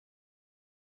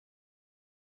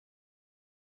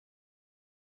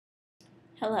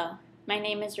Hello, my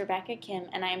name is Rebecca Kim,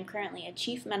 and I am currently a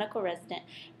Chief Medical Resident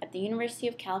at the University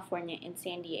of California in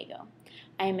San Diego.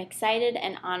 I am excited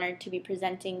and honored to be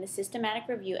presenting the systematic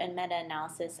review and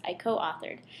meta-analysis I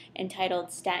co-authored,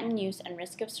 entitled Statin Use and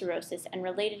Risk of Cirrhosis and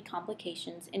Related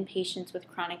Complications in Patients with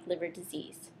Chronic Liver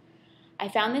Disease. I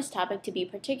found this topic to be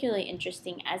particularly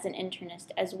interesting as an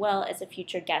internist as well as a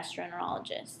future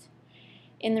gastroenterologist.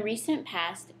 In the recent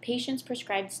past, patients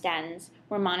prescribed statins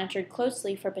were monitored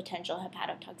closely for potential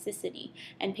hepatotoxicity,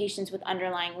 and patients with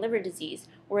underlying liver disease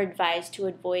were advised to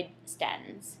avoid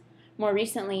statins. More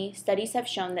recently, studies have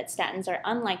shown that statins are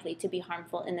unlikely to be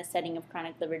harmful in the setting of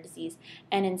chronic liver disease,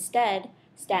 and instead,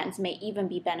 statins may even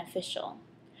be beneficial.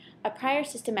 A prior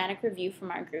systematic review from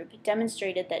our group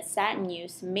demonstrated that statin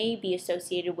use may be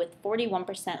associated with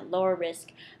 41% lower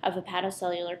risk of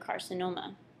hepatocellular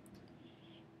carcinoma.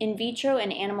 In vitro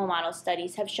and animal model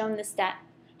studies have shown that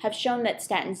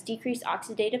statins decrease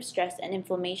oxidative stress and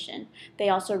inflammation. They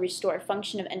also restore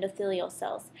function of endothelial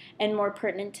cells. And more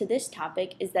pertinent to this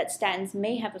topic is that statins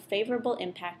may have a favorable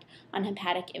impact on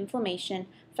hepatic inflammation,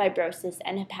 fibrosis,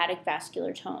 and hepatic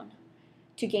vascular tone.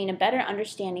 To gain a better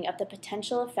understanding of the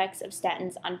potential effects of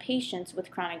statins on patients with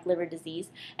chronic liver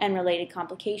disease and related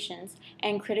complications,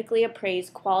 and critically appraise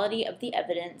quality of the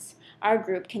evidence, our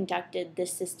group conducted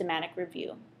this systematic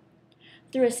review.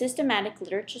 Through a systematic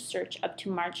literature search up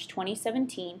to March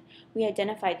 2017, we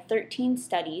identified 13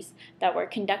 studies that were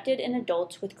conducted in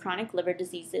adults with chronic liver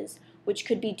diseases, which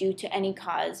could be due to any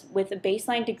cause, with a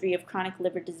baseline degree of chronic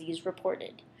liver disease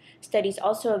reported. Studies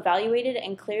also evaluated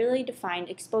and clearly defined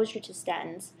exposure to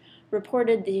statins,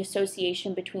 reported the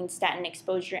association between statin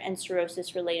exposure and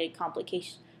cirrhosis-related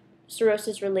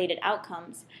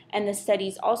outcomes, and the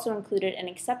studies also included an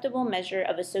acceptable measure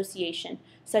of association,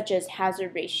 such as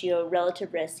hazard ratio,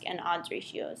 relative risk, and odds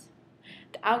ratios.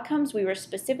 The outcomes we were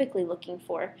specifically looking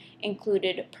for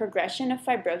included progression of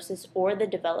fibrosis or the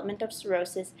development of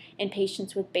cirrhosis in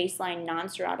patients with baseline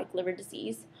non-cirrhotic liver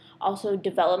disease, also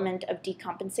development of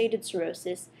decompensated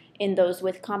cirrhosis in those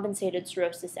with compensated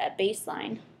cirrhosis at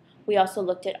baseline. We also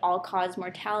looked at all-cause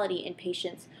mortality in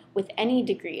patients with any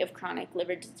degree of chronic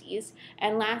liver disease,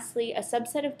 and lastly, a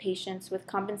subset of patients with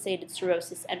compensated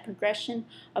cirrhosis and progression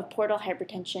of portal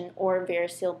hypertension or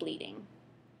variceal bleeding.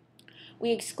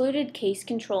 We excluded case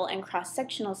control and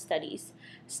cross-sectional studies.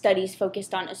 Studies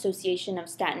focused on association of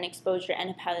statin exposure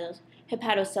and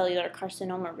hepatocellular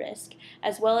carcinoma risk,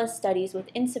 as well as studies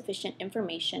with insufficient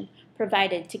information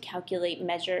provided to calculate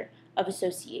measure of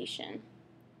association.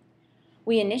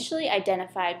 We initially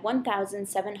identified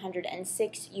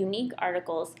 1,706 unique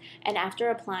articles, and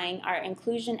after applying our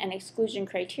inclusion and exclusion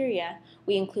criteria,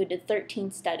 we included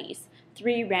 13 studies,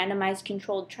 3 randomized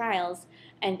controlled trials,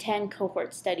 and 10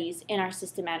 cohort studies in our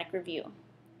systematic review.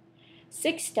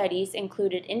 6 studies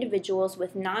included individuals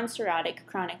with non-cirrhotic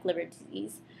chronic liver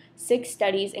disease. 6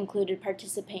 studies included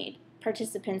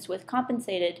participants with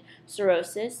compensated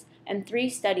cirrhosis, and 3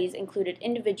 studies included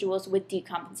individuals with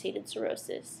decompensated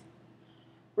cirrhosis.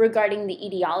 Regarding the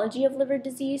etiology of liver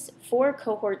disease, 4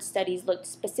 cohort studies looked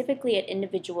specifically at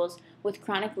individuals with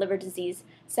chronic liver disease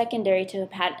secondary to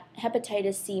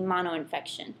hepatitis C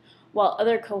monoinfection, while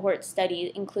other cohort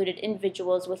studies included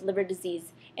individuals with liver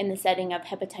disease in the setting of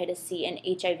hepatitis C and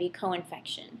HIV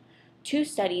co-infection. 2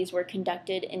 studies were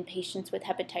conducted in patients with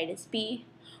hepatitis B.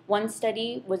 1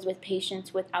 study was with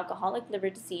patients with alcoholic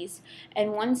liver disease,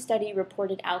 and 1 study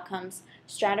reported outcomes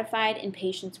stratified in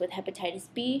patients with hepatitis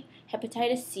B,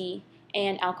 hepatitis C,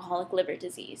 and alcoholic liver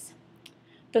disease.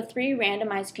 The 3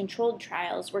 randomized controlled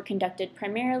trials were conducted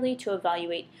primarily to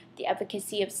evaluate the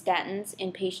efficacy of statins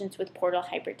in patients with portal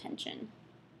hypertension.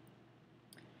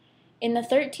 In the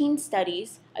 13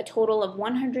 studies, a total of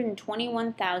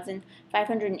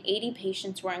 121,580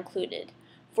 patients were included,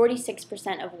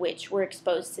 46% of which were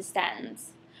exposed to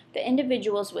statins. The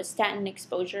individuals with statin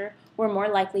exposure were more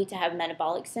likely to have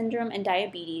metabolic syndrome and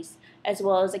diabetes, as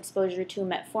well as exposure to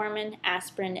metformin,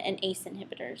 aspirin, and ACE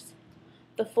inhibitors.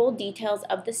 The full details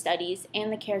of the studies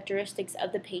and the characteristics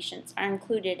of the patients are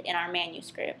included in our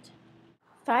manuscript.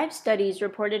 5 studies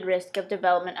reported risk of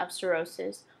development of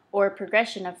cirrhosis, or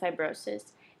progression of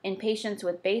fibrosis, in patients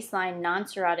with baseline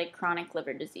non-cirrhotic chronic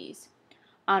liver disease.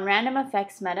 On random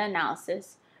effects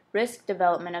meta-analysis, risk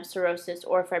development of cirrhosis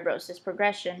or fibrosis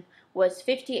progression was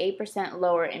 58%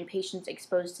 lower in patients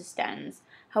exposed to statins,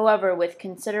 however with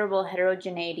considerable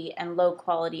heterogeneity and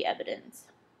low-quality evidence.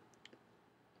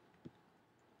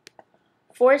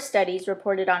 4 studies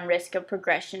reported on risk of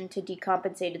progression to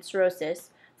decompensated cirrhosis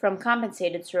from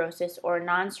compensated cirrhosis or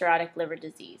non-cirrhotic liver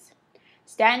disease.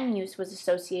 Statin use was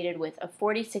associated with a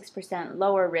 46%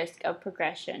 lower risk of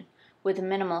progression with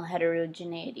minimal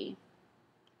heterogeneity.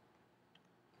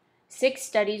 6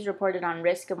 studies reported on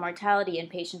risk of mortality in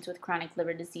patients with chronic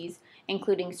liver disease,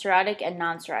 including cirrhotic and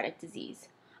non-cirrhotic disease.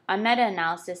 On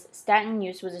meta-analysis, statin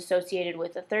use was associated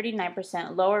with a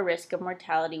 39% lower risk of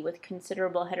mortality with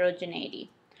considerable heterogeneity.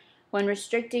 When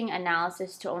restricting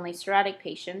analysis to only cirrhotic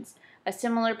patients, a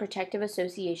similar protective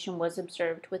association was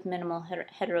observed with minimal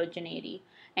heterogeneity,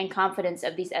 and confidence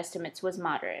of these estimates was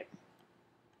moderate.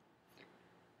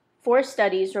 4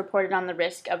 studies reported on the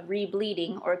risk of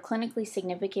rebleeding or clinically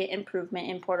significant improvement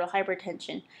in portal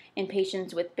hypertension in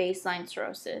patients with baseline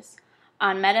cirrhosis.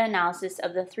 On meta-analysis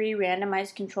of the 3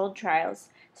 randomized controlled trials,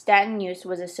 statin use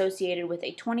was associated with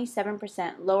a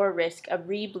 27% lower risk of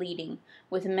rebleeding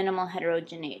with minimal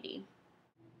heterogeneity.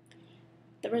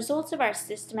 The results of our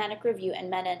systematic review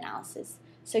and meta-analysis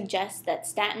suggest that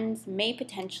statins may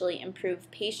potentially improve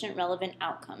patient-relevant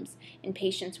outcomes in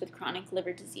patients with chronic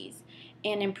liver disease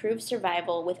and improve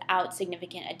survival without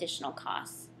significant additional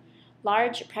costs.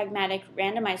 Large, pragmatic,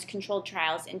 randomized controlled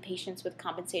trials in patients with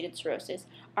compensated cirrhosis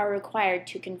are required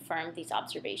to confirm these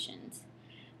observations.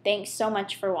 Thanks so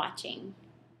much for watching.